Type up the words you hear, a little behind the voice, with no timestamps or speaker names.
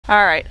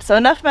Alright, so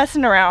enough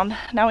messing around.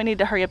 Now we need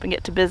to hurry up and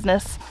get to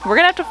business. We're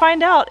gonna have to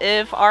find out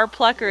if our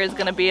plucker is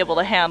gonna be able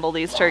to handle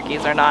these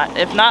turkeys or not.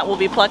 If not, we'll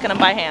be plucking them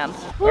by hand.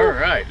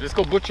 Alright, let's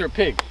go butcher a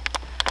pig.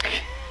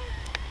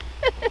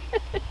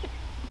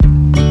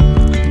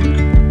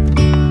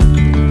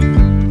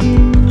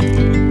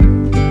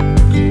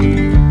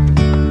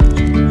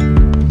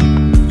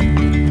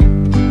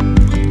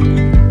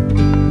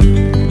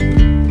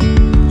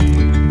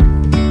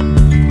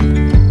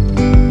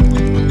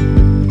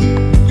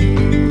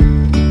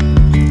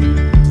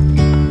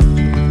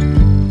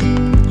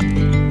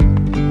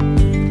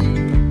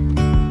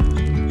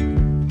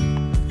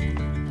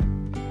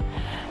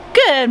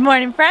 Good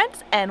morning,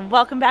 friends, and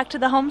welcome back to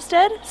the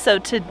homestead. So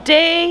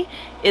today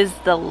is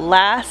the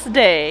last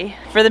day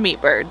for the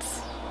meat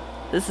birds.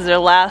 This is our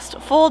last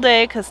full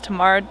day because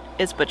tomorrow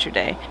is butcher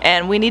day,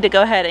 and we need to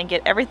go ahead and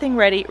get everything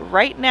ready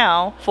right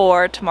now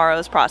for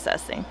tomorrow's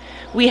processing.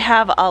 We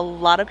have a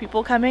lot of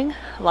people coming,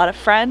 a lot of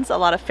friends, a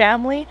lot of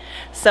family.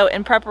 So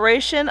in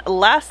preparation,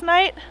 last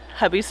night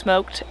hubby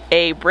smoked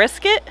a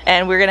brisket,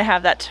 and we're gonna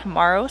have that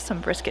tomorrow,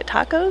 some brisket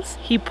tacos.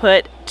 He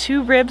put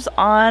 2 ribs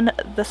on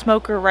the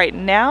smoker right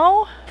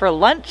now for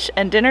lunch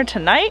and dinner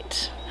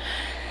tonight.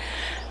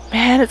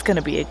 Man, it's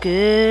gonna be a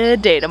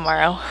good day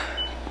tomorrow.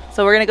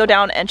 So we're gonna go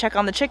down and check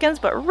on the chickens,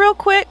 but real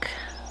quick,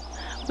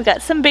 we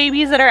got some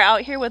babies that are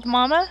out here with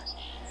mama,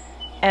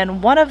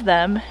 and one of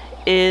them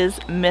is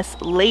Miss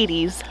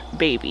Lady's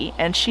baby,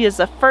 and she is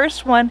the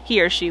first one,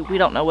 he or she, we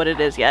don't know what it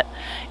is yet,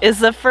 is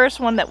the first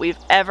one that we've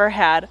ever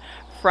had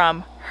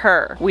from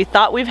her. We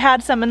thought we've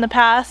had some in the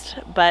past,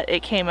 but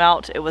it came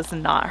out it was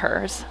not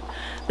hers.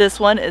 This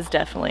one is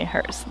definitely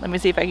hers. Let me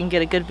see if I can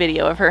get a good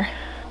video of her.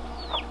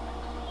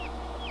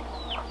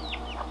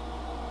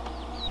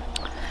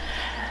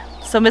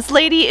 So Miss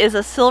Lady is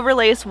a Silver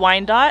Lace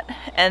Wyandotte,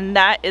 and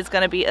that is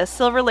going to be a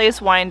Silver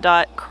Lace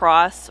Wyandotte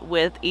cross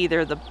with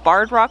either the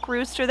Barred Rock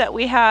Rooster that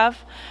we have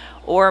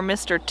or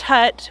Mr.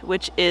 Tut,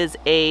 which is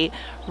a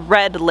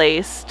red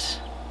laced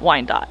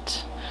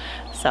Wyandotte.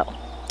 So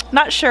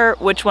not sure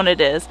which one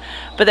it is,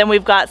 but then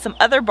we've got some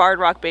other Barred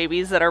Rock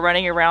babies that are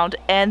running around,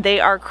 and they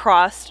are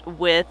crossed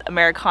with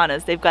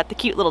Americanas. They've got the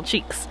cute little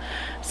cheeks,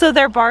 so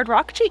they're Barred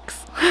Rock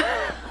cheeks.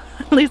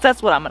 At least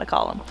that's what I'm gonna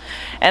call them.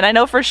 And I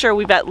know for sure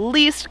we've at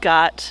least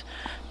got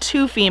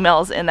 2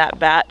 females in that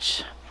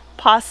batch,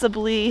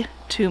 possibly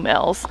 2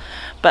 males,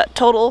 but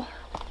total,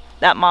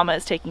 that mama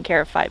is taking care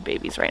of 5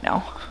 babies right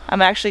now.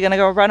 I'm actually gonna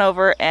go run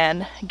over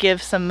and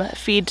give some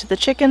feed to the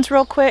chickens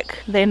real quick.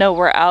 They know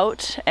we're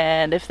out,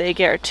 and if they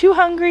get too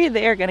hungry,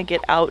 they are gonna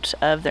get out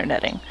of their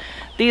netting.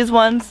 These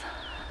ones,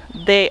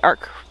 they are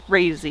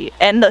crazy.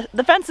 And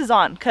the fence is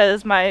on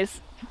because my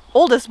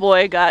oldest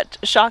boy got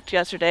shocked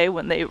yesterday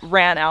when they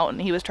ran out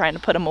and he was trying to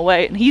put them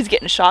away, and he's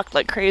getting shocked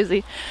like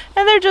crazy,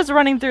 and they're just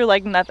running through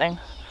like nothing.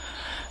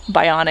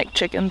 Bionic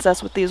chickens,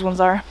 that's what these ones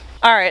are.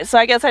 Alright, so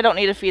I guess I don't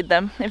need to feed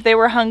them. If they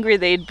were hungry,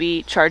 they'd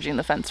be charging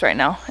the fence right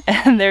now,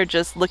 and they're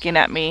just looking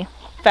at me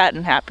fat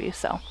and happy,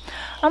 so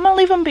I'm gonna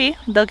leave them be.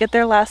 They'll get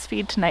their last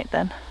feed tonight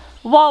then.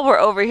 While we're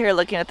over here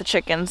looking at the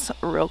chickens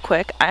real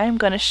quick, I'm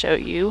gonna show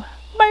you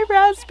my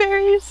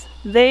raspberries.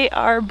 They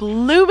are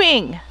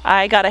blooming.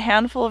 I got a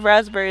handful of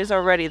raspberries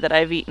already that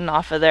I've eaten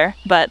off of there,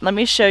 but let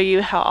me show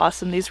you how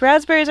awesome these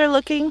raspberries are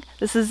looking.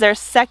 This is their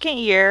 2nd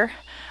year.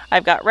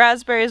 I've got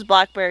raspberries,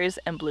 blackberries,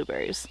 and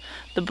blueberries.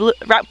 The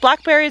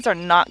blackberries are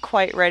not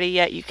quite ready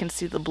yet. You can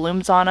see the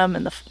blooms on them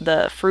and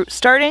the fruit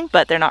starting,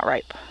 but they're not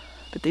ripe.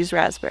 But these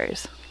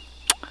raspberries,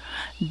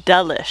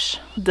 delicious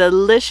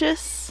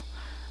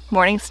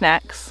morning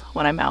snacks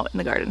when I'm out in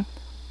the garden.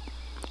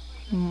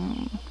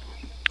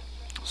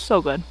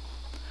 So good.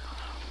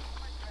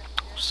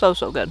 So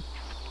good.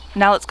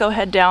 Now let's go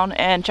head down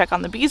and check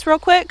on the bees real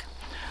quick.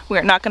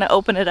 We're not going to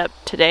open it up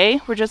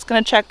today. We're just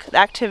going to check the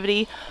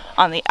activity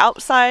on the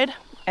outside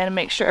and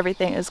make sure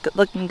everything is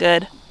looking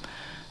good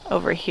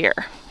over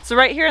here. So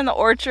right here in the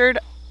orchard,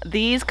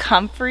 these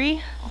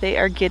comfrey, they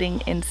are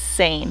getting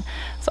insane.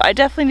 So I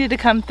definitely need to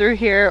come through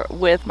here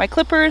with my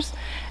clippers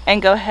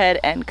and go ahead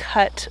and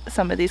cut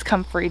some of these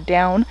comfrey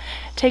down,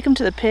 take them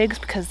to the pigs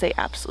because they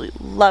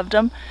absolutely loved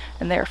them,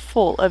 and they're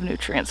full of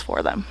nutrients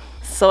for them.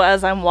 So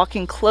as I'm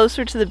walking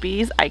closer to the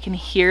bees, I can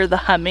hear the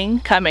humming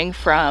coming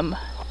from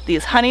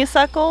these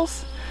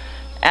honeysuckles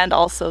and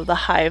also the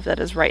hive that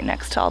is right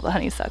next to all the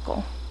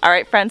honeysuckle.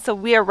 Alright friends, so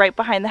we are right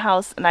behind the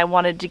house, and I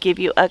wanted to give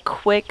you a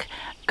quick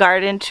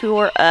garden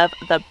tour of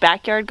the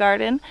backyard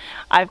garden.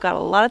 I've got a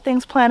lot of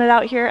things planted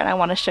out here, and I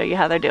want to show you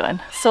how they're doing.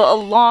 So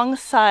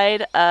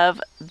alongside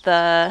of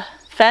the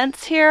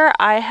fence here,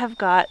 I have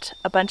got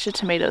a bunch of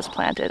tomatoes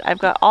planted. I've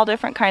got all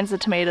different kinds of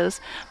tomatoes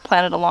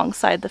planted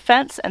alongside the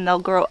fence, and they'll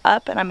grow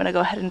up, and I'm going to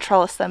go ahead and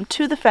trellis them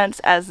to the fence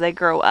as they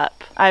grow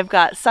up. I've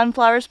got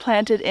sunflowers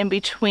planted in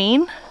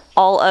between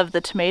all of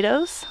the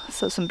tomatoes,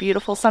 so some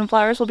beautiful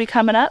sunflowers will be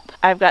coming up.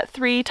 I've got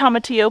 3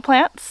 tomatillo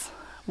plants,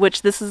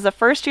 which this is the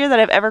first year that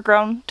I've ever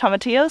grown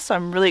tomatillos, so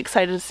I'm really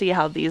excited to see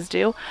how these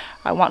do.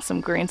 I want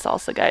some green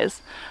salsa,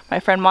 guys. My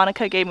friend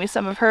Monica gave me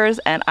some of hers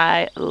and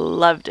I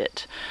loved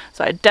it.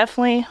 So I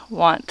definitely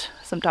want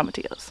some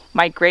tomatillos.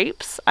 My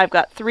grapes, I've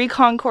got 3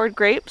 Concord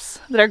grapes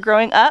that are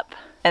growing up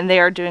and they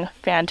are doing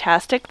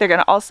fantastic. They're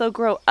gonna also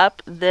grow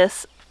up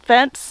this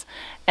fence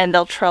and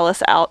they'll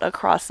trellis out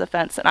across the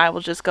fence, and I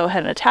will just go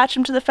ahead and attach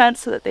them to the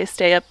fence so that they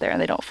stay up there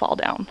and they don't fall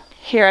down.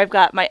 Here I've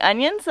got my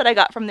onions that I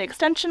got from the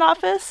extension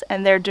office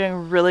and they're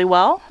doing really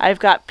well. I've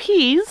got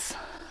peas.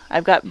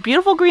 I've got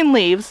beautiful green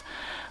leaves,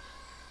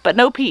 but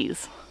no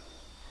peas.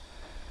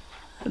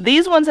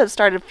 These ones have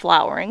started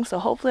flowering, so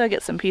hopefully I'll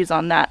get some peas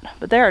on that.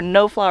 But there are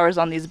no flowers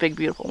on these big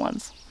beautiful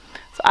ones.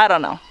 So I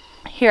don't know.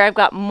 Here I've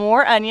got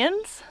more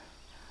onions.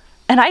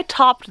 And I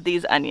topped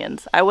these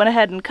onions. I went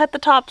ahead and cut the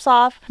tops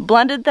off,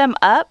 blended them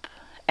up,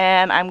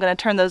 and I'm gonna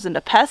turn those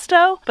into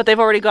pesto, but they've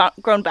already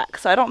grown back.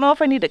 So I don't know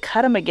if I need to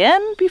cut them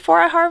again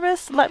before I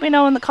harvest. Let me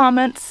know in the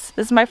comments.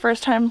 This is my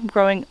first time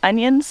growing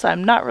onions, so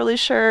I'm not really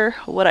sure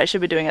what I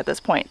should be doing at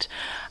this point.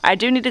 I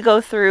do need to go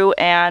through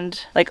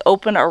and like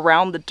open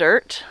around the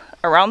dirt,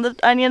 around the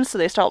onions, so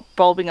they start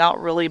bulbing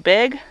out really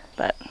big,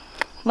 but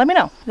let me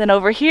know. Then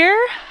over here,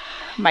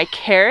 my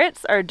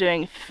carrots are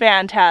doing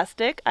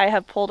fantastic. I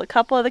have pulled a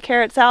couple of the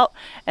carrots out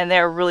and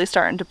they're really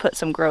starting to put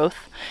some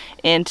growth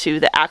into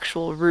the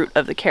actual root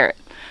of the carrot.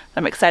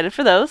 I'm excited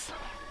for those.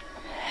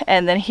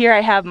 And then here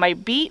I have my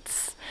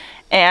beets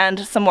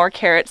and some more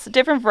carrots,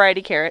 different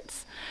variety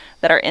carrots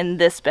that are in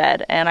this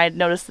bed. And I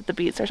noticed that the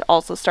beets are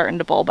also starting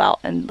to bulb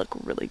out and look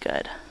really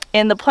good.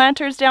 In the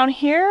planters down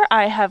here,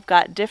 I have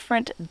got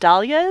different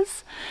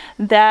dahlias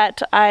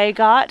that I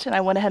got, and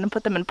I went ahead and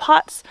put them in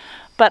pots.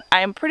 But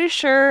I'm pretty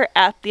sure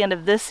at the end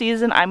of this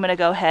season, I'm gonna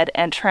go ahead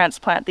and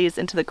transplant these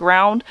into the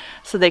ground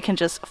so they can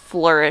just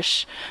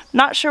flourish.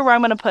 Not sure where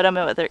I'm gonna put them,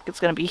 whether it's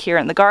gonna be here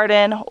in the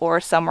garden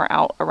or somewhere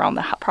out around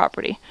the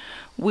property.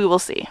 We will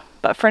see.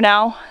 But for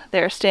now,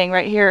 they're staying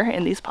right here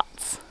in these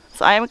pots.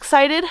 So I am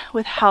excited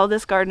with how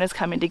this garden is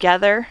coming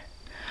together.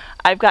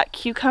 I've got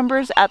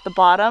cucumbers at the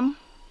bottom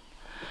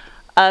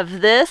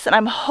of this, and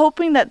I'm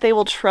hoping that they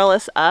will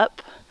trellis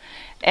up.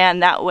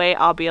 And that way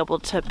I'll be able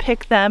to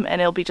pick them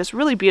and it'll be just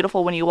really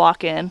beautiful when you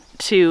walk in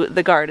to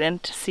the garden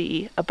to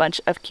see a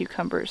bunch of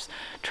cucumbers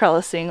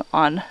trellising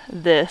on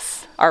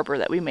this arbor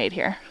that we made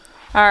here.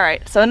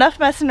 Alright, so enough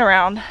messing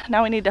around.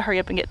 Now we need to hurry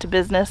up and get to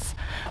business.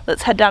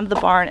 Let's head down to the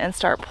barn and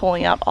start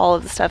pulling out all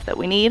of the stuff that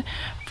we need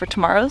for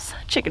tomorrow's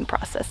chicken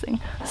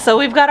processing. So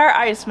we've got our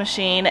ice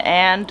machine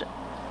and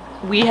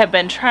we have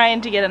been trying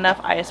to get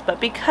enough ice,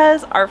 but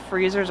because our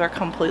freezers are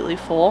completely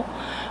full,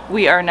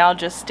 we are now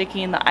just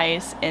sticking the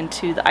ice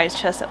into the ice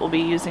chest that we'll be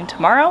using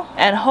tomorrow,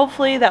 and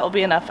hopefully that will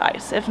be enough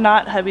ice. If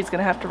not, hubby's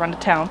gonna have to run to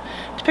town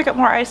to pick up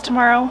more ice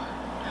tomorrow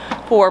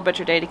for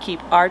Butcher Day to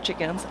keep our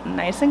chickens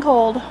nice and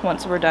cold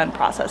once we're done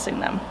processing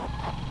them.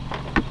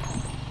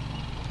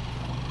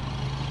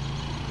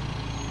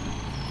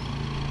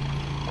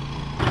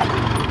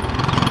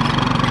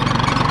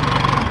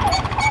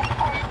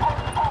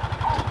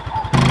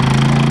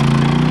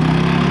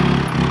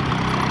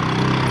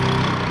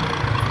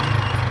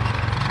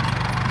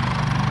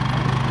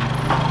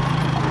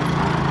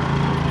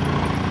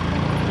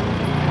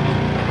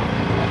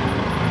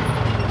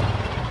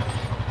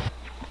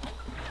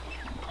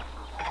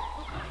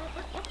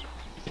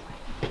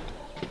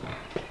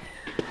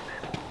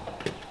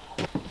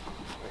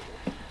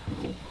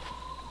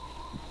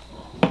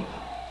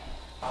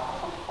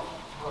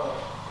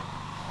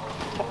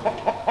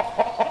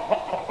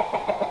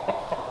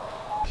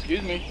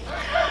 Excuse me.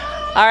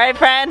 All right,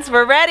 friends,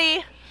 we're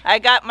ready. I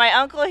got my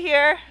uncle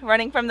here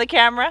running from the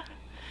camera.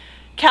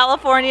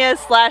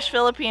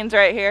 California/Philippines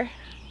right here.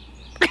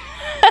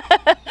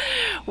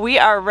 We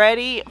are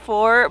ready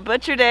for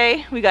Butcher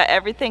Day. We got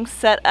everything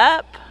set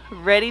up,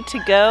 ready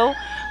to go.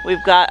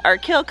 We've got our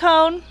kill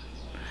cone,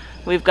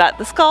 we've got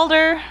the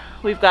scalder,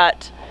 we've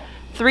got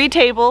 3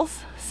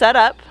 tables set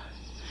up,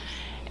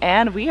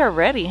 and we are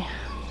ready.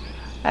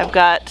 I've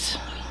got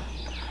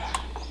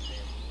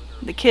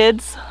the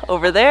kids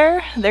over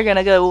there. They're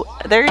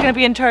gonna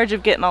be in charge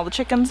of getting all the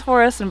chickens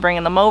for us and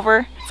bringing them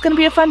over. It's gonna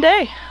be a fun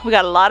day. We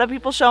got a lot of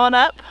people showing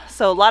up,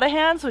 so a lot of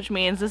hands, which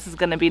means this is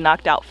gonna be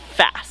knocked out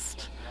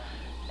fast.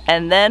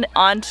 And then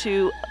on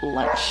to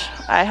lunch.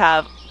 I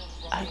have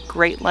a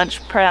great lunch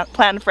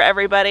planned for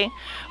everybody.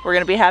 We're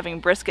gonna be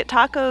having brisket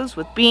tacos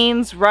with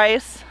beans,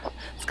 rice.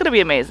 It's gonna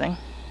be amazing.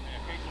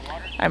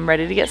 I'm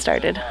ready to get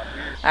started.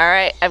 All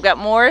right, I've got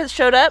more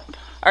showed up.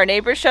 Our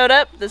neighbors showed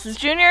up. This is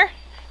Junior.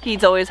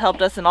 He's always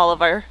helped us in all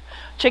of our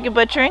chicken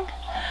butchering.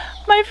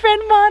 My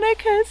friend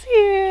Monica's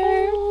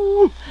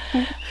here.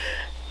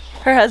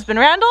 Her husband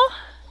Randall.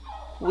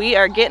 We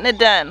are getting it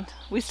done.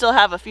 We still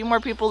have a few more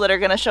people that are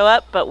gonna show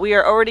up, but we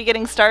are already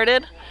getting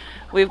started.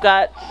 We've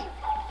got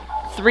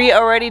 3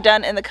 already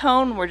done in the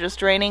cone. We're just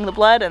draining the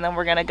blood and then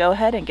we're gonna go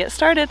ahead and get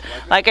started.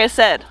 Like I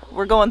said,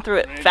 we're going through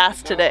it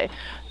fast today.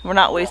 We're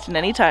not wasting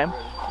any time.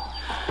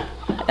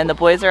 and the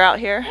boys are out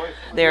here.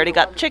 They already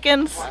got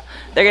chickens.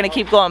 They're gonna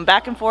keep going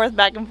back and forth,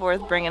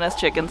 bringing us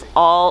chickens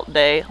all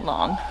day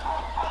long.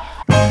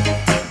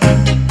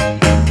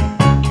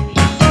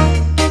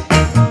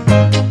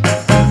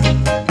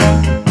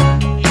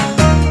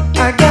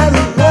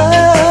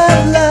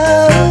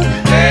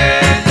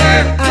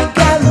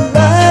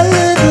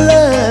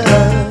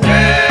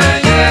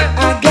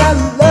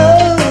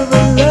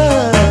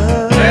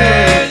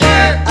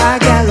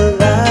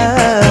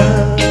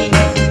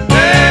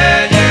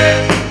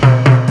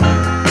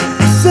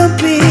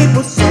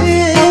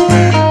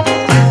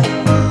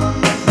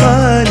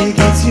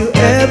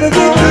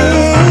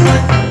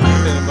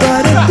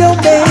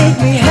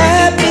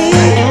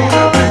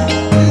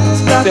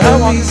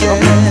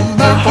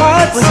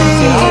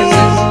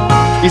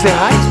 You say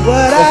hi?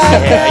 What I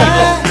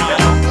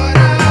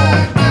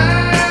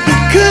you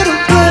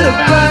couldn't put a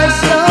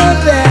price on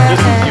that.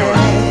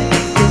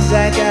 'Cause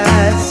I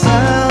got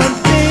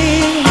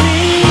something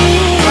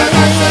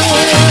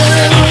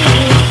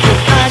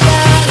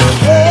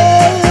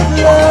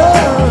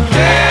real.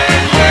 I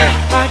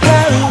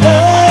got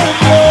love.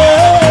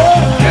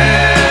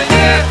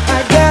 I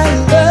got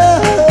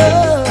love.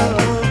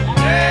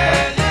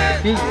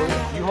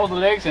 You hold the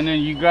legs and then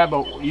you grab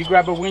a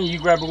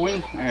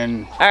wing,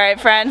 and All right,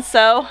 friends,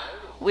 so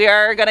we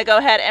are gonna go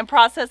ahead and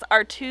process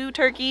our 2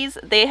 turkeys.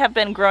 They have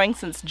been growing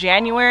since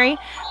January.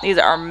 These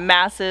are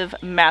massive,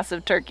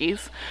 massive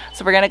turkeys.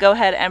 So we're gonna go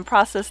ahead and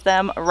process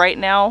them right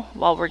now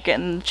while we're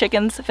getting the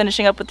chickens,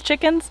 finishing up with the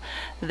chickens.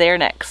 They're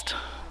next.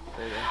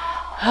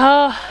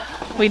 Oh,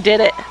 we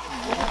did it.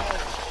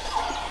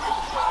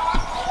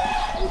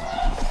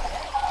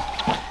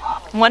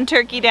 One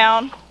turkey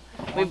down.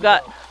 We've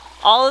got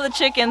all of the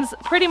chickens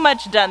pretty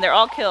much done. They're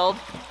all killed.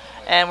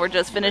 And we're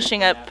just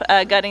finishing up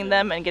gutting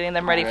them and getting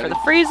them ready for the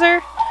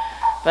freezer.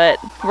 But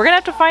we're gonna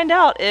have to find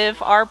out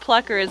if our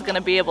plucker is gonna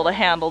be able to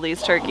handle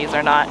these turkeys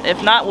or not.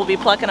 If not, we'll be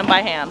plucking them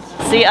by hand.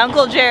 See,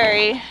 Uncle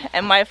Jerry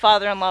and my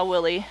father-in-law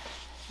Willie,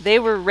 they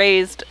were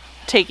raised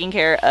taking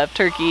care of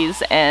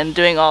turkeys and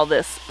doing all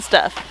this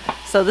stuff.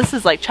 So this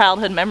is like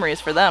childhood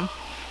memories for them.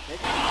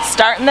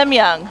 Starting them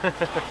young.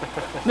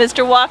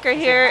 Mr. Walker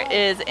here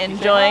is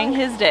enjoying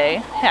his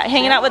day,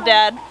 hanging out with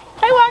Dad.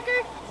 Hi,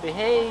 Walker. say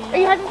hey. Are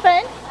you having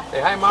fun? Say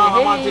hi, Mom.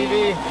 I'm on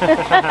TV.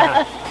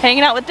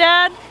 Hanging out with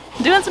Dad,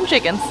 doing some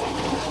chickens.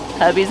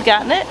 Hubby's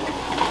gotten it.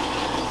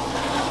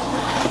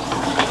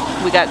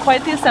 We got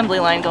quite the assembly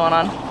line going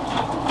on.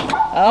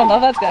 I don't know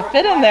if that's gonna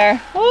fit in there.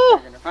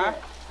 Woo. Huh?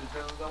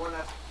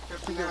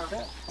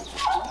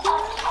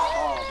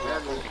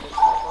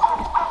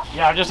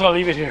 Yeah, I'm just gonna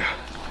leave it here.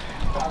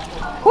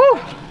 Woo.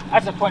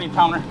 That's a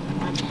 20-pounder.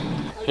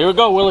 Here we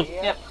go, Willie.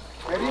 Yep.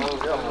 Ready?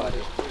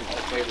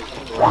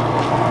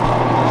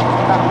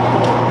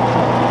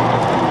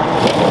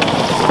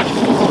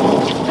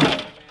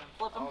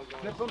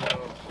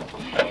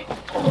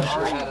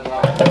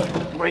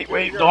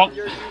 Wait, don't.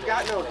 You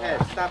got no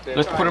head. Stop it.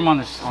 Let's put him on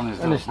his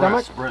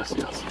stomach? breast.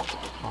 Yes.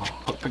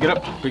 Pick it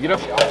up. Pick it up.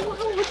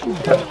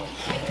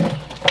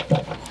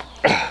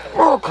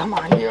 Oh, come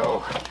on, you.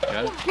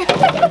 Got it?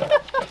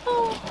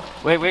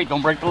 Wait,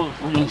 don't break those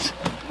wings.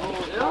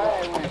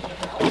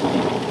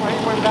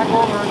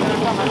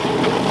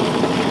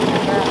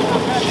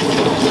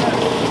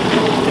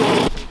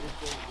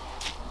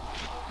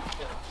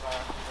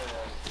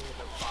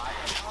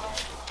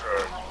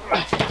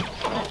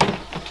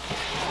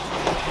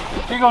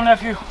 Here you go,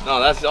 nephew. No,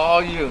 that's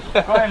all you. Go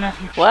ahead,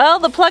 nephew. Well,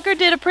 the plucker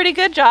did a pretty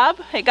good job.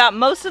 It got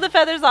most of the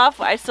feathers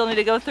off. I still need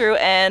to go through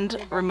and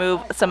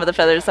remove some of the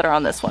feathers that are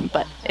on this one,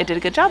 but it did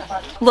a good job.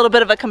 A little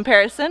bit of a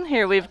comparison.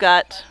 Here we've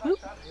got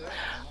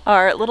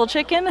our little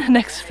chicken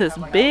next to this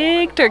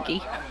big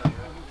turkey.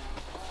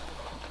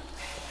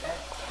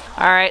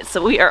 All right,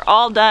 so we are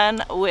all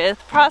done with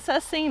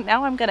processing.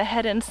 Now I'm gonna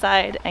head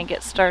inside and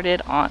get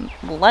started on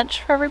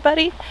lunch for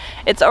everybody.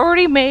 It's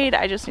already made.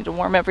 I just need to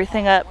warm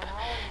everything up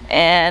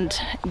and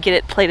get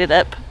it plated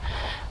up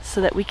so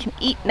that we can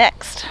eat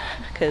next,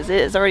 because it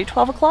is already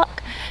 12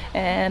 o'clock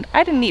and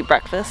I didn't eat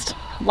breakfast.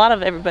 A lot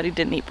of everybody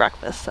didn't eat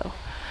breakfast, so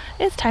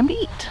it's time to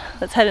eat.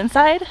 Let's head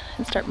inside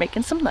and start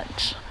making some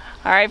lunch.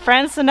 All right,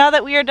 friends, so now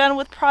that we are done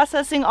with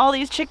processing all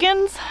these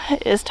chickens,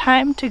 it is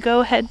time to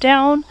go head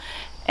down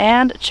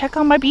and check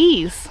on my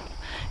bees.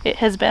 It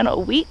has been a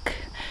week.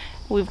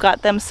 We've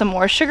got them some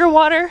more sugar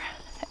water,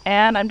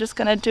 and I'm just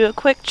gonna do a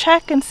quick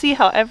check and see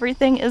how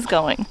everything is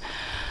going.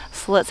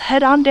 So let's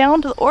head on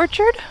down to the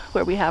orchard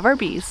where we have our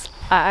bees.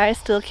 I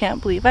still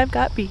can't believe I've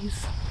got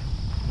bees.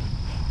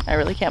 I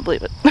really can't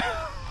believe it.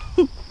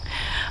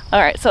 All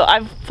right, so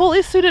I've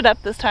fully suited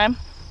up this time.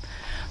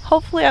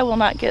 Hopefully I will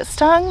not get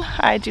stung.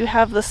 I do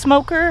have the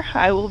smoker.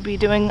 I will be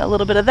doing a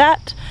little bit of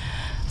that,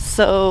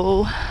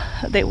 so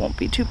they won't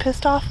be too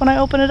pissed off when I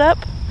open it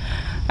up.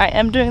 I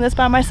am doing this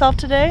by myself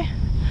today,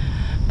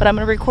 but I'm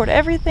gonna record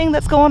everything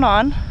that's going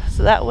on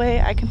so that way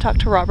I can talk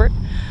to Robert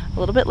a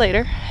little bit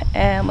later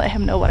and let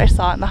him know what I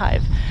saw in the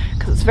hive,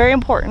 because it's very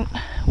important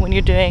when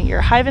you're doing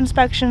your hive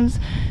inspections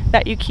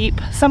that you keep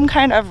some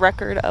kind of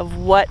record of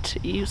what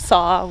you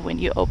saw when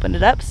you opened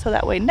it up, so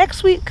that way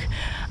next week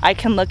I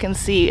can look and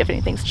see if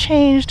anything's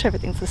changed, if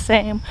everything's the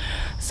same,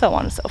 so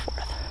on and so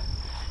forth.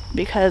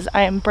 Because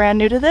I am brand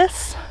new to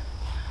this,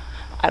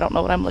 I don't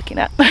know what I'm looking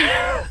at.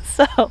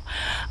 So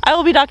I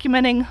will be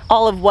documenting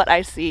all of what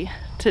I see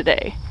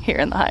today here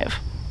in the hive.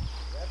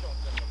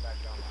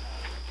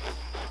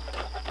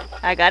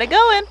 I got it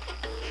going.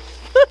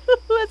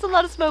 That's a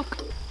lot of smoke.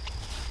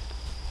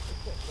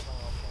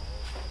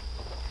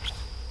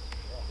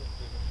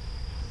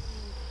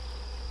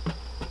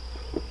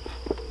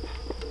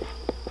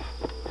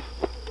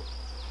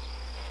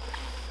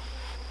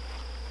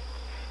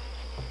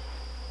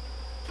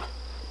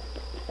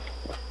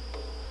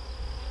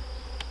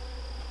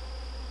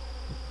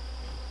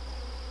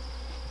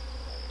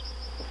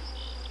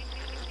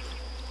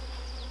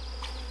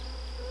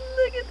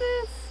 Look at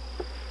this.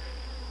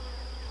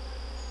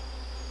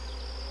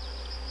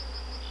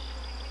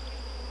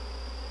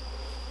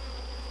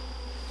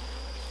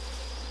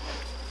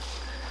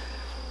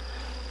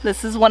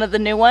 This is one of the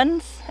new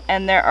ones,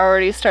 and they're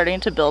already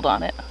starting to build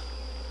on it.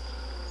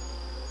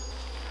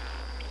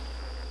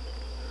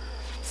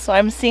 So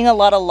I'm seeing a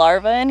lot of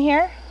larvae in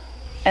here,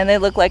 and they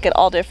look like at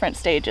all different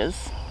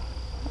stages.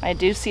 I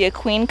do see a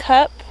queen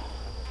cup.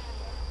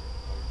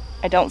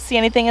 I don't see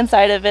anything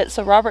inside of it,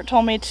 so Robert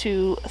told me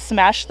to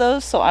smash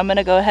those, so I'm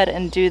gonna go ahead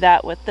and do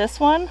that with this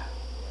one.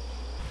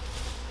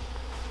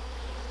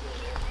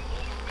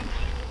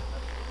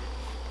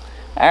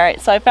 All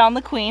right, so I found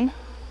the queen.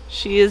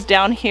 She is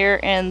down here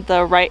in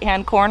the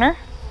right-hand corner.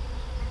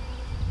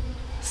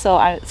 So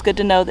it's good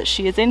to know that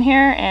she is in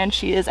here and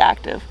she is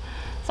active.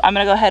 So I'm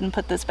gonna go ahead and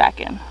put this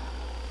back in.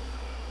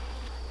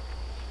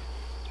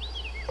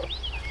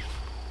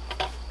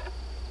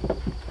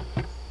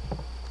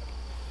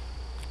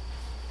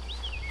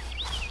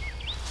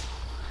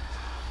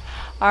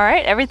 All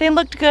right, everything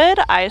looked good.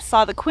 I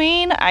saw the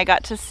queen. I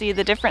got to see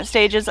the different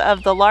stages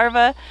of the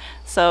larva.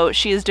 So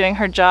she is doing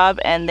her job,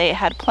 and they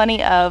had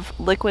plenty of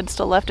liquid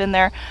still left in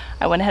there.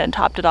 I went ahead and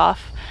topped it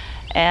off.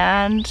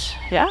 And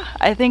yeah,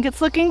 I think it's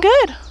looking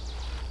good.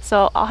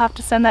 So I'll have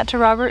to send that to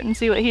Robert and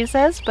see what he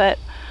says, but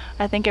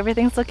I think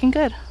everything's looking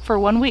good for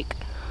 1 week.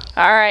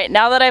 All right,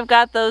 now that I've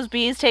got those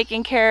bees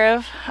taken care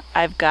of,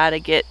 I've got to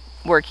get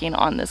working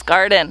on this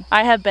garden.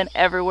 I have been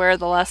everywhere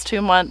the last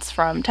 2 months,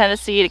 from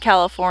Tennessee to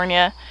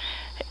California,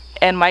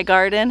 and my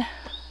garden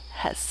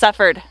has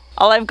suffered.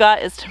 All I've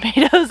got is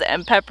tomatoes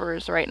and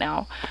peppers right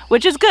now,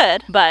 which is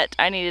good, but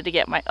I needed to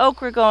get my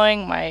okra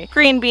going, my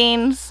green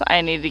beans,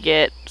 I need to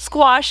get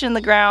squash in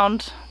the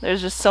ground.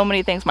 There's just so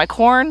many things. My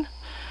corn,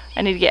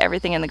 I need to get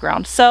everything in the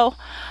ground. So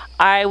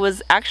I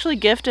was actually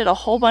gifted a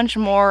whole bunch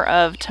more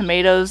of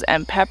tomatoes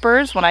and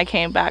peppers when I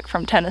came back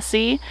from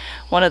Tennessee.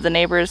 One of the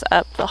neighbors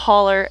up the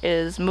holler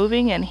is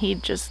moving, and he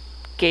just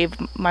gave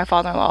my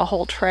father-in-law a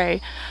whole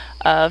tray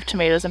of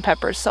tomatoes and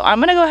peppers. So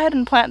I'm gonna go ahead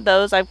and plant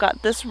those. I've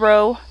got this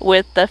row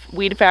with the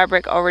weed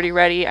fabric already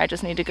ready. I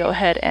just need to go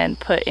ahead and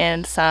put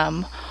in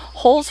some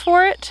holes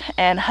for it.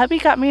 And hubby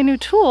got me a new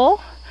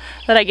tool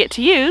that I get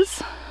to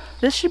use.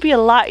 This should be a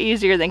lot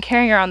easier than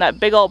carrying around that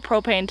big old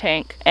propane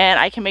tank, and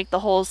I can make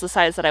the holes the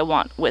size that I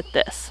want with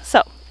this.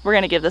 So we're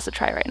gonna give this a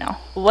try right now.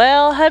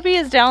 Well, hubby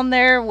is down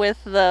there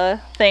with the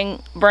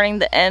thing burning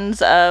the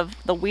ends of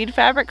the weed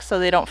fabric so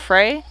they don't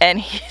fray, and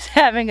he's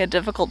having a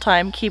difficult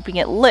time keeping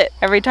it lit.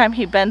 Every time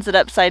he bends it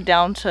upside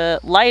down to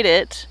light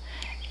it,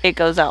 it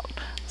goes out.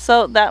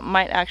 So that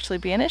might actually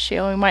be an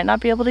issue. We might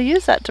not be able to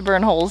use that to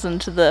burn holes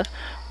into the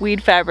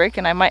weed fabric,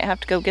 and I might have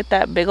to go get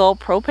that big old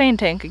propane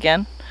tank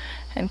again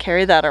and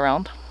carry that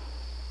around.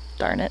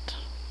 Darn it.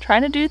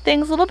 Trying to do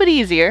things a little bit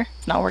easier.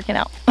 It's not working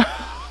out.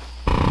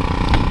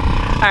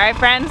 All right,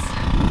 friends,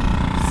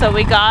 so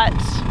we got,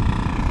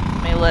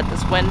 let me let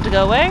this wind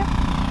go away.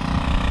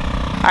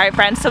 All right,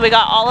 friends, so we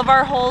got all of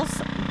our holes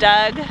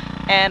dug,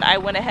 and I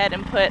went ahead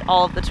and put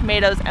all of the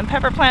tomatoes and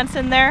pepper plants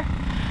in there.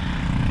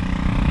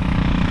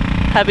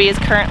 Hubby is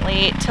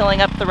currently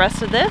tilling up the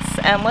rest of this,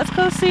 and let's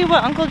go see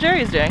what Uncle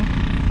Jerry's doing.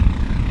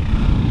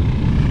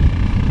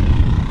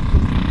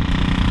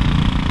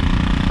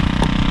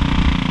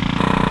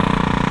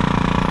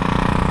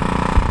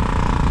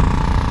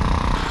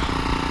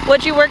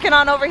 What you working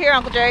on over here,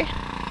 Uncle Jerry?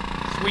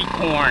 Sweet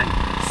corn.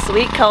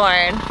 Sweet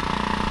corn.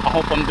 I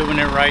hope I'm doing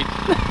it right.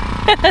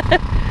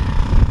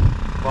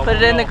 Well, Put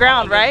it in the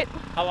ground, right?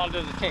 How long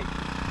does it take?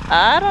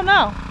 I don't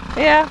know.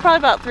 Yeah, probably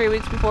about 3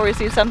 weeks before we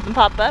see something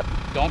pop up.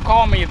 Don't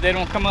call me if they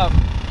don't come up.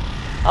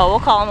 Oh,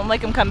 we'll call them and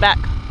make them come back.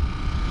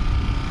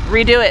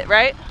 Redo it,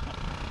 right?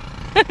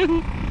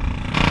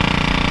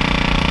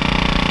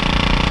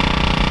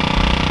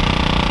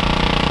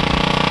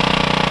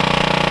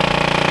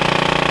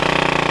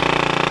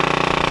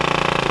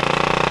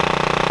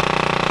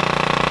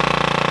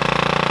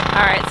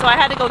 Alright, so I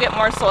had to go get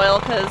more soil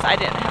because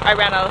I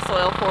ran out of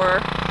soil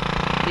for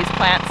these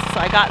plants. So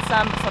I got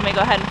some, so let me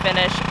go ahead and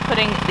finish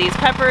putting these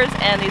peppers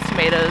and these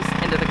tomatoes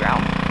into the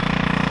ground.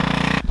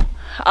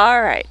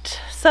 Alright,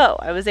 so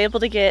I was able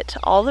to get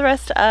all the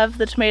rest of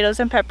the tomatoes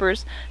and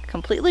peppers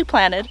completely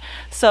planted.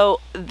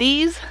 So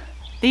these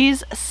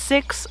These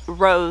 6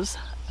 rows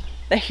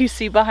that you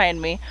see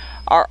behind me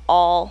are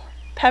all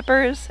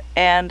peppers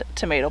and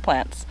tomato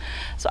plants.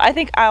 So I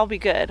think I'll be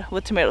good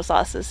with tomato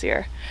sauce this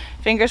year.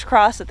 Fingers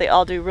crossed that they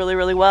all do really,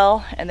 really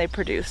well and they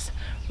produce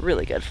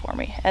really good for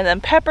me. And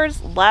then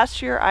peppers,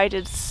 last year I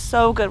did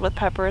so good with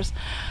peppers.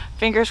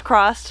 Fingers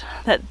crossed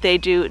that they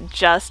do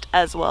just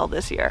as well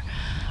this year.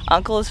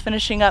 Uncle is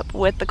finishing up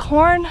with the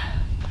corn.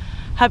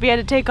 Hubby had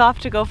to take off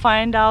to go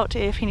find out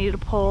if he needed to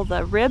pull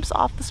the ribs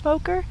off the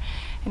smoker,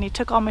 and he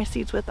took all my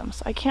seeds with him,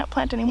 so I can't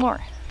plant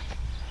anymore.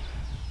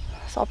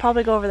 So I'll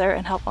probably go over there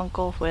and help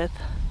Uncle with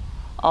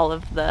all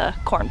of the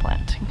corn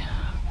planting.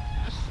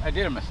 I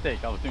did a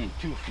mistake. I was doing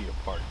 2 feet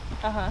apart.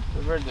 So I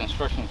read the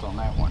instructions on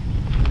that one,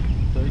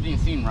 so it didn't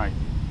seem right.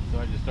 So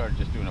I just started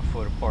doing a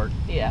foot apart.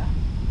 Yeah.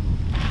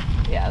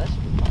 Yeah, that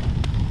should be fun.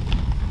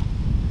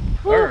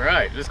 All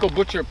right, let's go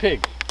butcher a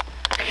pig.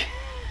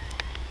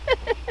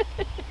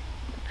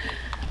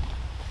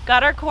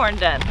 Got our corn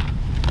done.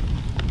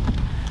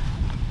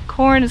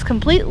 Corn is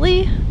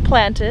completely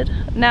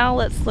planted. Now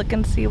let's look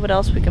and see what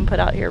else we can put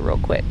out here real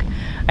quick.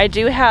 I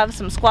do have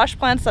some squash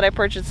plants that I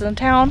purchased in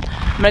town.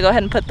 I'm gonna go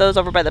ahead and put those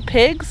over by the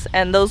pigs,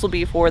 and those will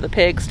be for the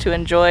pigs to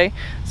enjoy.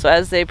 So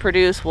as they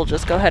produce, we'll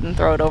just go ahead and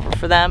throw it over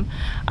for them.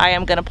 I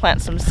am gonna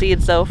plant some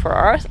seeds though for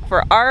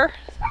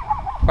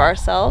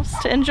ourselves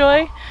to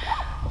enjoy.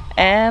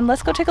 And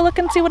let's go take a look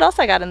and see what else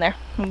I got in there.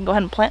 We can go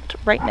ahead and plant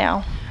right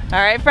now. All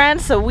right,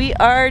 friends, so we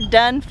are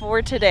done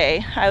for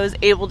today. I was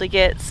able to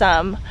get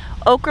some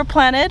okra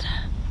planted.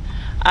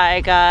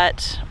 I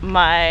got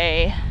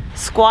my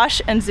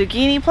squash and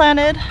zucchini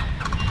planted.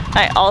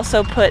 I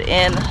also put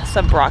in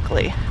some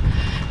broccoli.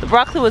 The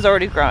broccoli was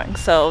already growing,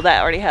 so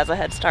that already has a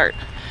head start.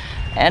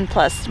 And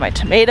plus my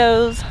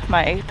tomatoes,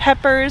 my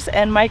peppers,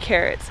 and my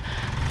carrots.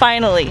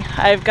 Finally,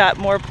 I've got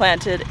more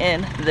planted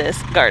in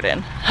this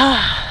garden.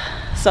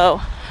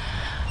 So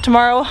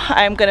tomorrow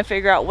I'm gonna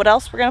figure out what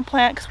else we're gonna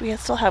plant, because we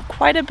still have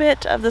quite a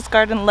bit of this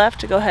garden left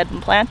to go ahead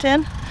and plant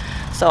in.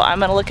 So I'm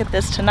gonna look at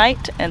this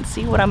tonight and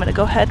see what I'm gonna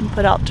go ahead and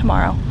put out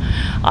tomorrow.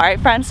 All right,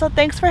 friends, so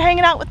thanks for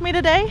hanging out with me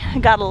today. I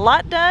got a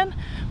lot done.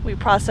 We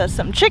processed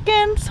some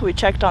chickens, we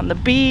checked on the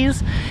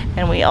bees,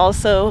 and we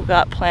also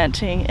got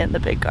planting in the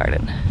big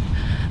garden.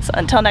 So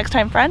until next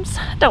time, friends,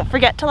 don't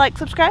forget to like,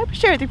 subscribe,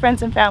 share with your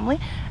friends and family.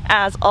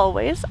 As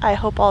always, I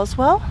hope all is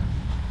well,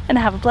 and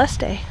have a blessed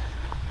day.